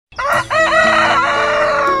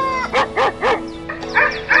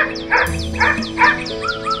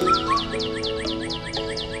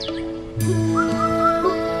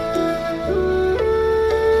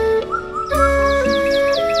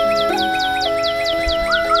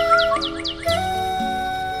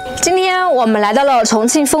我们来到了重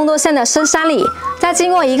庆丰都县的深山里，在经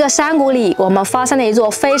过一个山谷里，我们发现了一座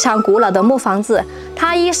非常古老的木房子，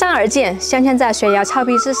它依山而建，镶嵌在悬崖峭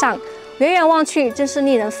壁之上，远远望去真是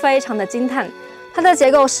令人非常的惊叹。它的结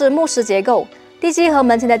构是木石结构，地基和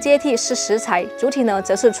门前的阶梯是石材，主体呢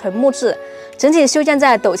则是纯木质，整体修建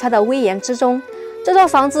在陡峭的危岩之中。这座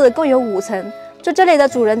房子共有5层。据这里的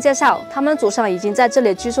主人介绍，他们祖上已经在这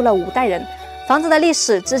里居住了5代人，房子的历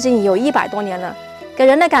史至今已有100多年了。 给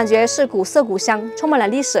人的感觉是古色古香，充满了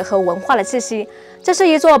历史和文化的气息。这是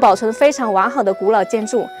一座保存非常完好的古老建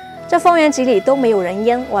筑，这方圆几里都没有人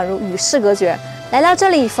烟，宛如与世隔绝。来到这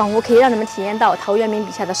里，仿佛可以让人们体验到陶渊明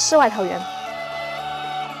笔下的世外桃源。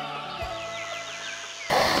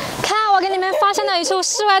看，我给你们发现了一处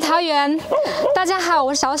世外桃源。大家好，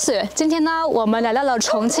我是小雪。今天呢，我们来到了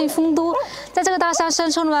重庆丰都，在这个大山深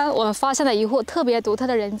处呢，我们发现了一户特别独特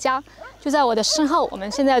的人家，就在我的身后。我们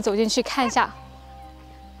现在走进去看一下。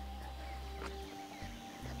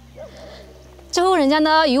 这户人家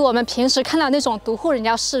呢，与我们平时看到那种独户人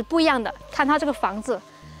家是不一样的。看它这个房子，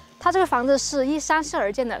它这个房子是依山势而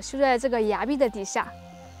建的，修在这个崖壁的底下。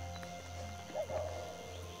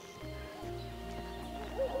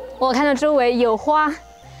我看到周围有花、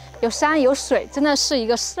有山、有水，真的是一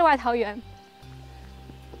个世外桃源。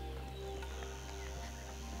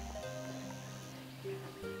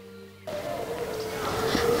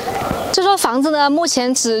这座房子呢，目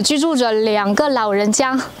前只居住着2个老人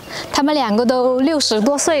家。 他们2个都60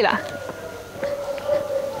多岁了。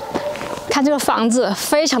看这个房子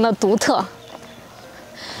非常的独特，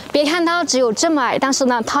别看它只有这么矮，但是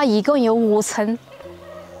呢，它一共有5层。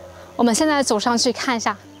我们现在走上去看一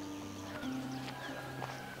下。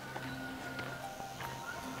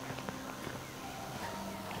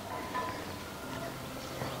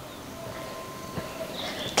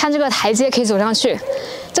看这个台阶可以走上去，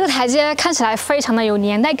这个台阶看起来非常的有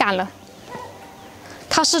年代感了。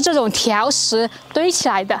 它是这种条石堆起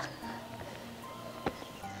来的。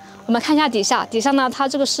我们看一下底下，底下呢，它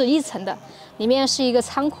这个是1层的，里面是一个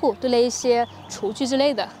仓库，堆了一些厨具之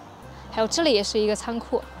类的，还有这里也是一个仓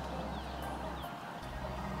库。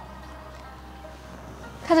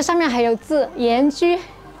看这上面还有字“严居”。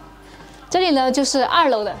这里呢就是2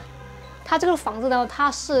楼的，它这个房子呢，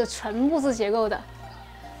它是纯木质结构的。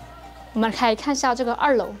我们来看一下这个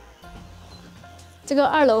2楼。 这个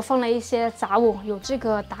2楼放了一些杂物，有这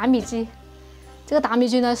个打米机。这个打米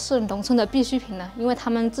机呢是农村的必需品了，因为他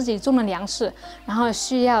们自己种了粮食，然后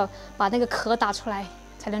需要把那个壳打出来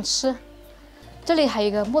才能吃。这里还有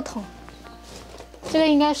一个木桶，这个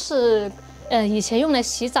应该是以前用来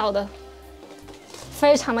洗澡的，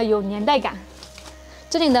非常的有年代感。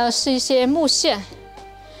这里呢是一些木屑，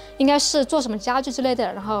应该是做什么家具之类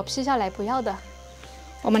的，然后劈下来不要的。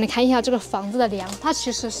我们来看一下这个房子的梁，它其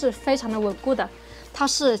实是非常的稳固的。 它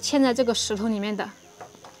是嵌在这个石头里面的。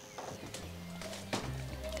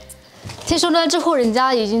听说呢，这户人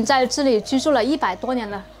家已经在这里居住了100多年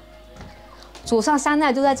了，祖上3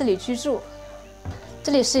代都在这里居住。这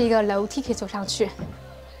里是一个楼梯，可以走上去。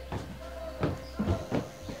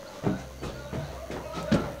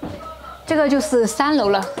这个就是3楼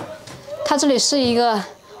了，它这里是一个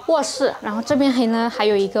卧室，然后这边还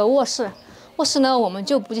有一个卧室。卧室呢，我们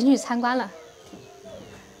就不进去参观了。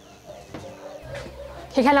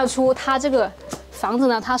 可以看得出，它这个房子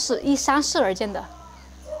呢，它是依山势而建的，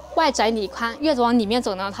外窄里宽，越往里面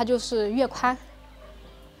走呢，它就是越宽。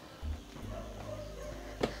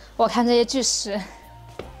我看这些巨石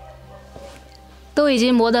都已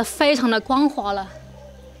经磨得非常的光滑了。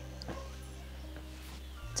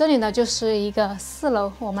这里呢就是一个4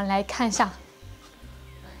楼，我们来看一下，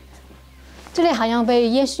这里好像被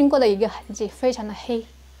烟熏过的一个痕迹，非常的黑。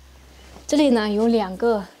这里呢有2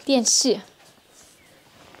个电器。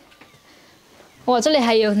 哇，这里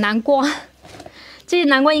还有南瓜，这些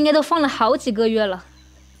南瓜应该都放了好几个月了。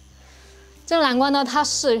这个南瓜呢，它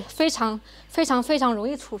是非常容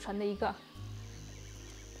易储存的一个。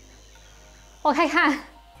我看，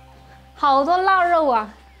好多腊肉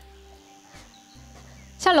啊！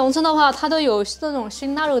像农村的话，它都有这种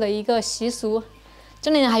熏腊肉的一个习俗。这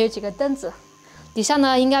里呢还有几个凳子，底下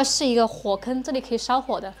呢应该是一个火坑，这里可以烧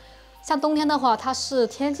火的。像冬天的话，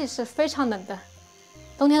天气是非常冷的。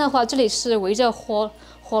 冬天的话，这里是围着火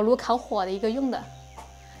炉烤火的一个用的。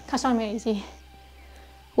看上面已经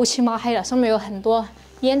乌漆嘛黑了，上面有很多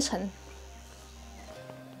烟尘。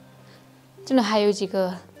这里还有几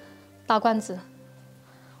个大罐子。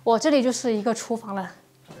我这里就是一个厨房了。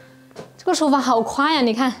这个厨房好宽呀，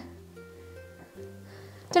你看。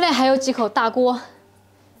这里还有几口大锅，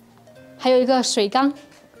还有一个水缸。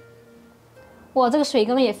哇，这个水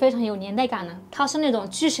根也非常有年代感了，它是那种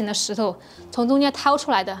巨型的石头从中间掏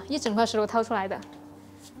出来的，一整块石头掏出来的。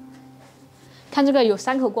看这个有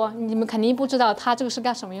3口锅，你们肯定不知道它这个是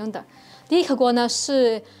干什么用的。第一口锅呢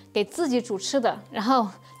是给自己煮吃的，然后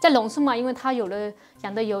在农村嘛，因为它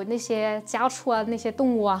养的有那些家畜啊，那些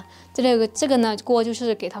动物啊，这个呢锅就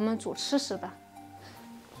是给他们煮吃食的。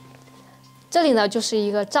这里呢就是一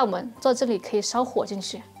个灶门，在这里可以烧火进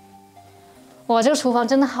去。哇，这个厨房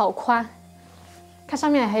真的好宽，看上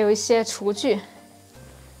面还有一些厨具。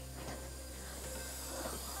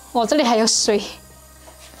哇，这里还有水。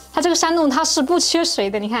它这个山洞它是不缺水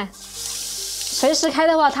的，你看，随时开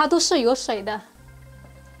的话它都是有水的。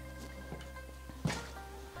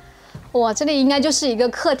哇，这里应该就是一个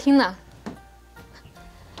客厅了。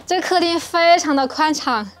这个客厅非常的宽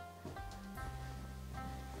敞，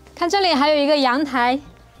看这里还有一个阳台。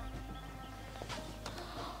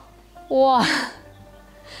哇，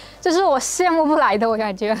这是我羡慕不来的，我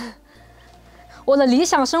感觉。我的理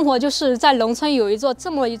想生活就是在农村有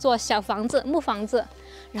这么一座小房子，木房子。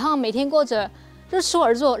然后每天过着日出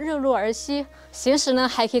而作，日落而息，闲时呢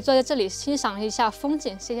还可以坐在这里欣赏一下风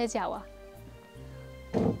景，歇歇脚啊。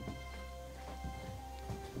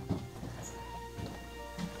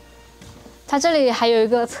它这里还有一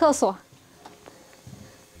个厕所。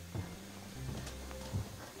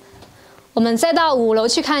我们再到5楼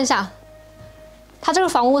去看一下，它这个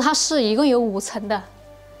房屋它是一共有5层的，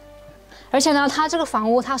而且呢，它这个房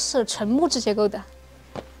屋它是纯木质结构的。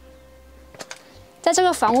在这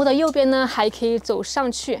个房屋的右边呢，还可以走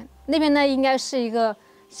上去，那边呢应该是一个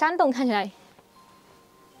山洞，看起来。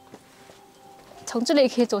从这里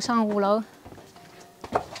可以走上5楼，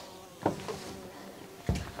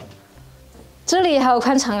这里还有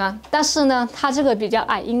宽敞啊，但是呢，它这个比较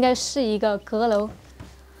矮，应该是一个阁楼。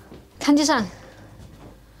看地上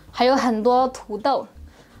还有很多土豆，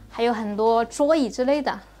还有很多桌椅之类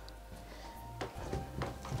的。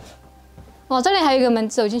哦，这里还有一个门，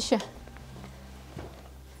走进去。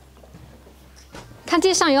看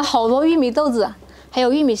地上有好多玉米豆子，还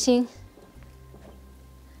有玉米芯。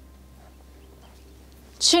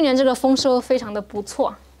去年这个丰收非常的不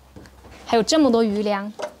错，还有这么多余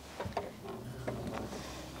粮。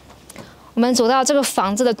我们走到这个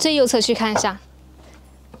房子的最右侧去看一下。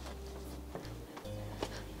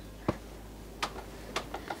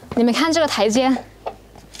你们看这个台阶，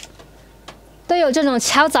都有这种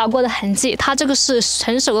敲凿过的痕迹，它这个是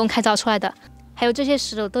纯手工开凿出来的，还有这些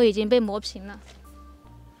石头都已经被磨平了。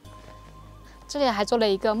这里还做了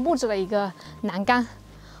一个木质的一个栏杆，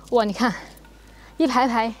哇，你看，一排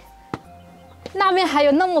排，那边还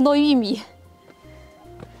有那么多玉米。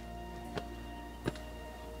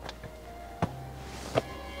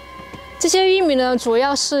这些玉米呢，主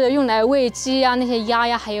要是用来喂鸡呀、那些鸭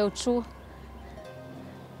呀，还有猪。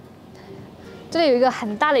这里有一个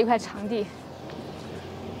很大的一块场地，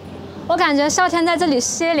我感觉夏天在这里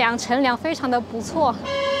歇凉、乘凉非常的不错。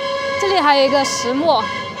这里还有一个石磨，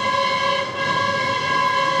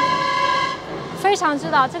非常知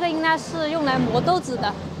道这个应该是用来磨豆子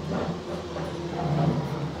的。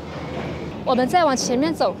我们再往前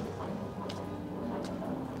面走，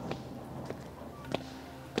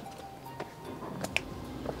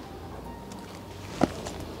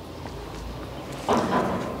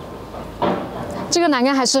这个栏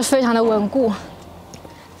杆还是非常的稳固。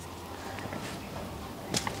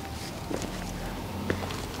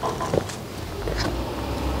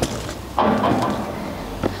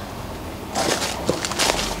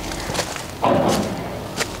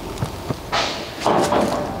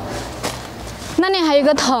那里还有一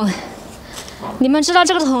个桶，你们知道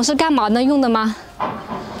这个桶是干嘛的用的吗？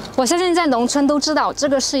我相信在农村都知道，这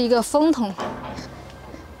个是一个蜂桶，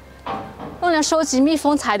用来收集蜜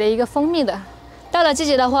蜂采的一个蜂蜜的。到了季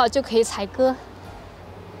节的话，就可以采割。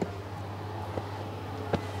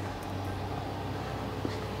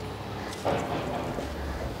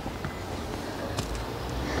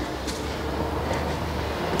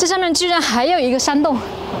这上面居然还有一个山洞，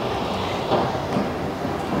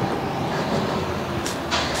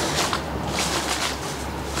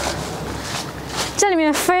这里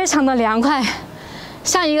面非常的凉快，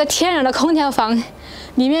像一个天然的空调房，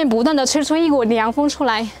里面不断的吹出一股凉风出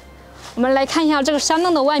来。我们来看一下这个山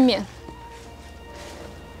洞的外面，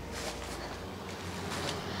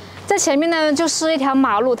在前面呢就是一条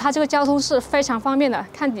马路，它这个交通是非常方便的。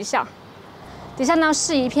看底下，底下呢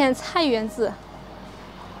是一片菜园子，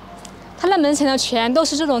它的门前呢全都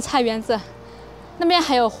是这种菜园子，那边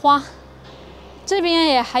还有花，这边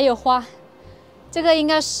也还有花，这个应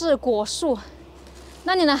该是果树。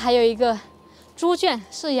那里呢还有一个猪圈，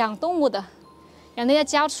是养动物的，养那些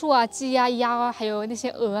家畜啊，鸡啊、鸭啊，还有那些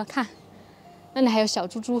鹅，看。那里还有小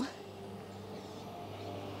猪猪。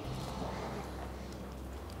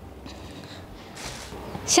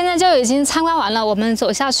现在就已经参观完了，我们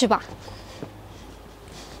走下去吧。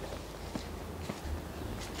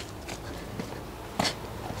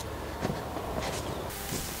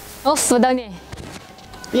我扶到你。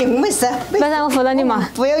没事，没事，我扶到你嘛。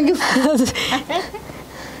不要你扶。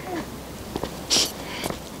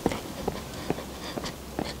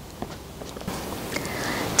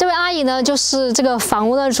这位阿姨呢，就是这个房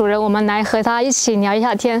屋的主人，我们来和她一起聊一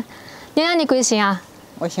下天。娘娘，你贵姓啊？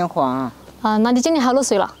我姓黄。啊，那你今年好多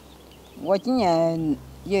岁了？我今年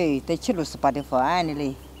有得起68的饭的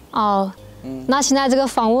嘞。哦。那现在这个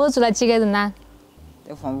房屋住了几个人呢？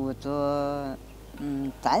这房屋住，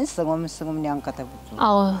暂时我们2个都不住。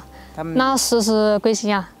哦。那叔叔贵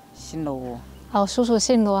姓啊？姓罗。哦，叔叔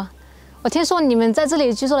姓罗。我听说你们在这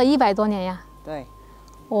里居住了100多年呀？对。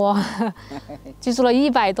哇，居住了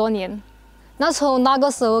100多年。那从哪个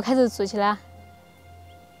时候开始住起来？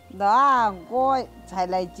那我才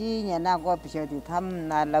来几年了，我不晓得。他们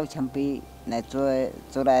那老前辈来住了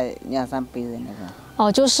2、3辈人那个。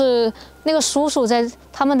哦，就是那个叔叔在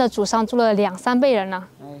他们的祖上住了2、3辈人了。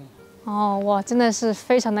哎。哦，哇，真的是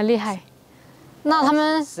非常的厉害。那他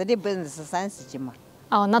们40辈人是30几嘛？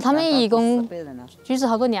哦，那他们一共居住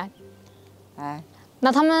好多年？哎。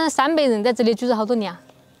那他们3辈人在这里居住好多年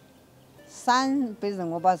？3辈人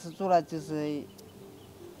我把是住了就是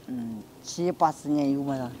，70、80年有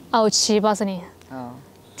嘛？哦，70、80年。哦。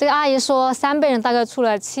这个阿姨说3辈人大概住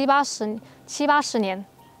了70、80年。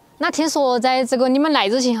那听说在这个你们来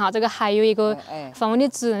之前哈，这个还有一个房屋的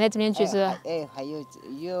主人在这边居住。还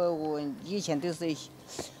有我以前都是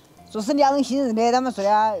说是2姓人的，他们说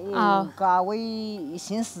呀，各位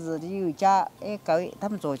姓氏的有家，各位他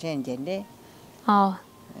们昨天建的。哦。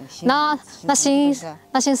那姓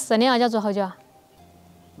氏的要住好久啊？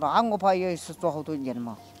那我怕也是住好多年了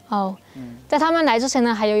嘛。哦。在他们来之前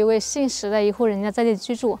呢，还有一位姓石的一户人家在这里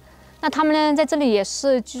居住。那他们呢，在这里也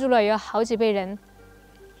是居住了有好几辈人。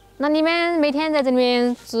那你们每天在这里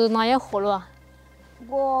面做哪些活路啊？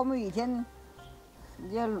我每天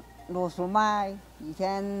也落树嘛，一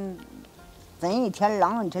天挣一天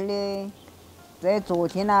浪一天的。在昨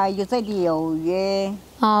天呢，又在遛鱼。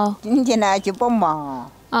哦。今天呢，就帮忙。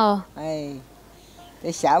哦。哎，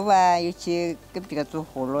在下午啊，又去跟别个做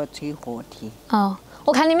活路、吹活体。哦。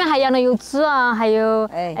我看你们还养了有猪啊，还有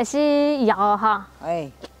那些鸭哈。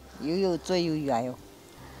哎，又有猪有鸭哟。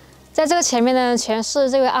在这个前面呢，全是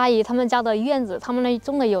这位阿姨他们家的院子，他们那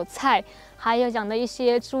种的有菜，还有养的一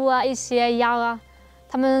些猪啊、一些鸭啊，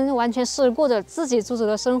他们完全是过着自给自足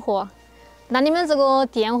的生活。那你们这个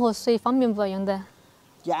电和水方便不用的？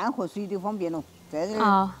电和水都方便了，在这里，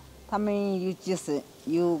他们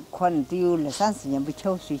有可能都有20、30年没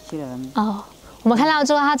挑水去了。哦，我们看到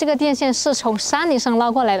之后，它这个电线是从山顶上拉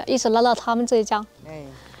过来的，一直拉到他们这一家。哎，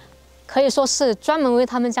可以说是专门为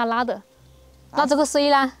他们家拉的。那这个水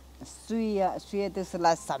呢？水都是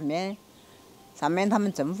那上面他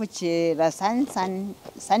们政府去那山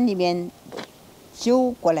里面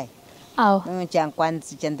修过来。哦。将管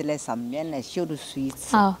子建在那上面来修的水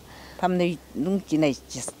池。哦。他们都弄进来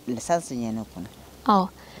30年了可能。哦，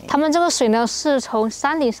他们这个水呢是从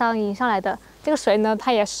山顶上引上来的，这个水呢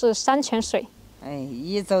它也是山泉水。哎，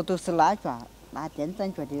一早都是拉电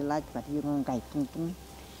钻掘的拉掘的，有个矮洞洞。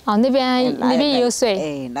哦，那边也有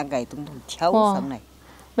水。哎，那矮洞洞挑上来。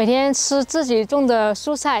每天吃自己种的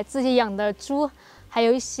蔬菜，自己养的猪，还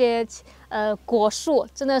有一些果树，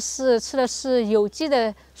真的是吃的是有机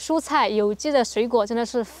的蔬菜、有机的水果，真的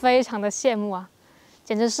是非常的羡慕啊，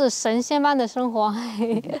简直是神仙般的生活。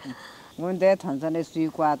我们在团上的水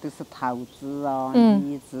果都是桃子啊、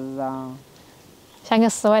梨子啊，像个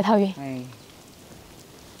世外桃源。哎，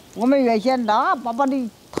我们原先那爸爸的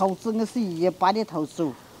桃子，我是1把的桃子。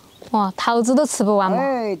哇，桃子都吃不完嘛！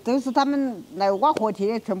哎，都是他们来挖河堤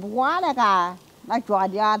的，全部挖了嘎，那掘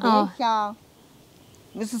的啊那些，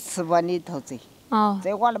我是吃不完的桃子。哦。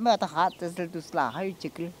再挖了没有得哈，这都是那还有几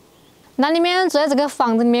根。那你们住在这个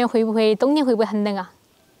房子里面，冬天会不会很冷啊？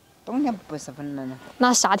冬天不是很冷了。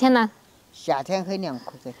那夏天呢？夏天很凉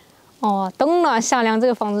快噻。哦，冬暖夏凉，这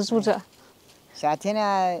个房子住着。夏天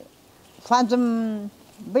呢，反正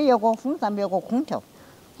没有个风扇，没有个空调。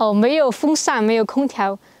哦，没有风扇，没有空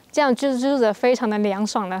调。这样居住着非常的凉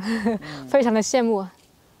爽了，非常的羡慕。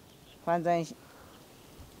反正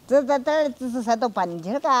这只是晒到半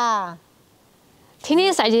天嘎。天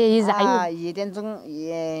天晒起热又。1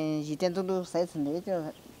点钟都晒成那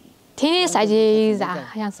种。天天晒起热，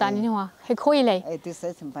好像是啊，你的话还可以嘞。哎，都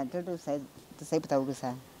晒成半天都晒不到个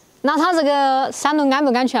噻。那它这个山路安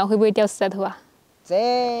不安全？会不会掉石头啊？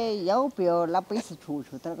这要不要那背是出去，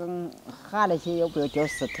它跟哈那些要不要掉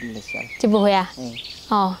石头那些？就不会啊。哎。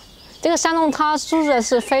哦，这个山洞它住着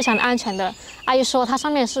是非常的安全的，阿姨说它上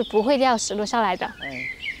面是不会掉石头下来的。哎。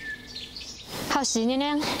好洗亮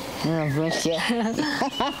亮。不用洗。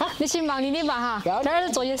你去忙你的吧哈，这儿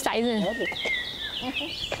做些晒人。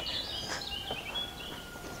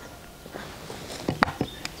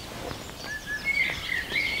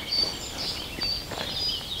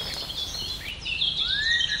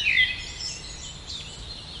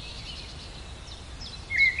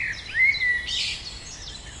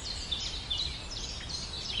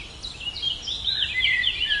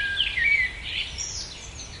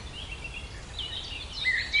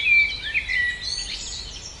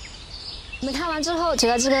你们看完之后觉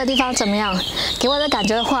得这个地方怎么样？给我的感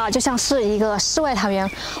觉的话，就像是一个世外桃源，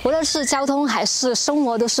无论是交通还是生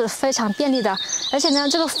活都是非常便利的。而且呢，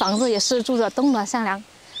这个房子也是住着冬暖夏凉。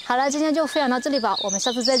好了，今天就分享到这里吧，我们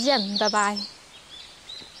下次再见，拜拜。